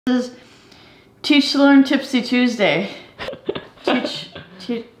This is Teach to Learn Tipsy Tuesday.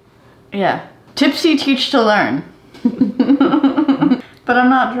 Yeah. Tipsy Teach to Learn. But I'm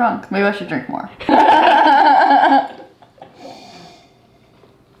not drunk. Maybe I should drink more.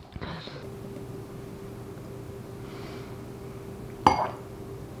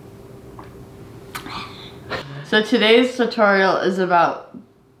 So today's tutorial is about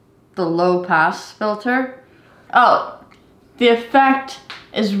the low pass filter. Oh, the effect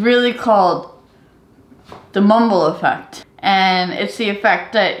is really called the mumble effect. And it's the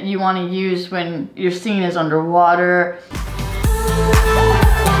effect that you want to use when your scene is underwater.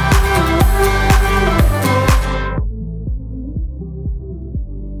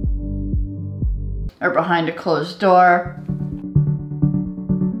 Or behind a closed door.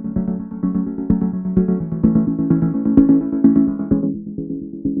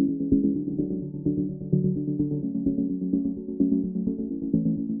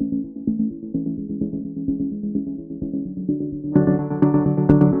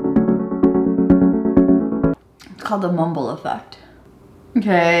 Called the mumble effect.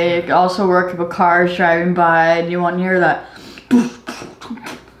 Okay, it can also work if a car is driving by and you want to hear that.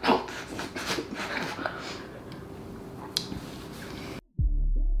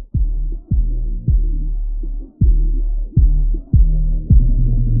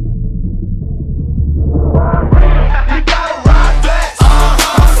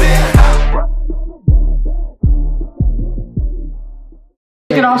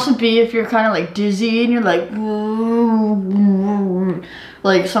 It could also be if you're kind of like dizzy and you're like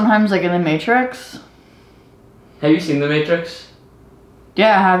sometimes like in the Matrix. Have you seen The Matrix?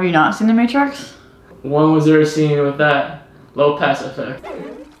 Yeah, have you not seen the Matrix? When was there a scene with that low pass effect?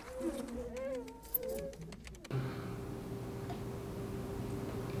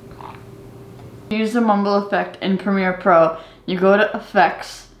 Use the mumble effect in Premiere Pro. You go to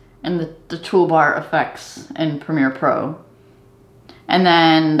Effects and the toolbar Effects in Premiere Pro. And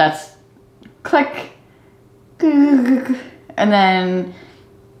then that's click, and then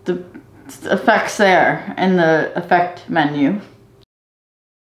the effects there in the effect menu.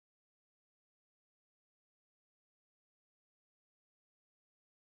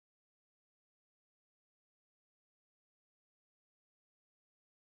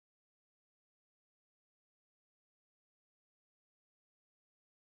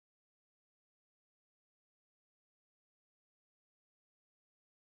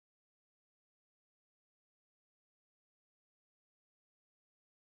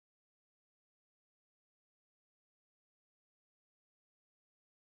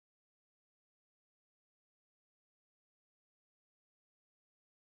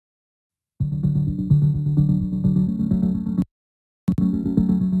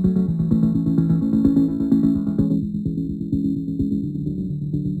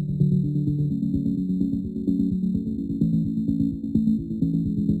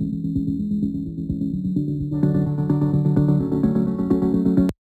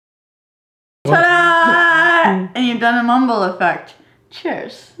 Ta-da! And you've done a mumble effect.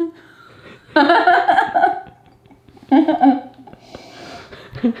 Cheers.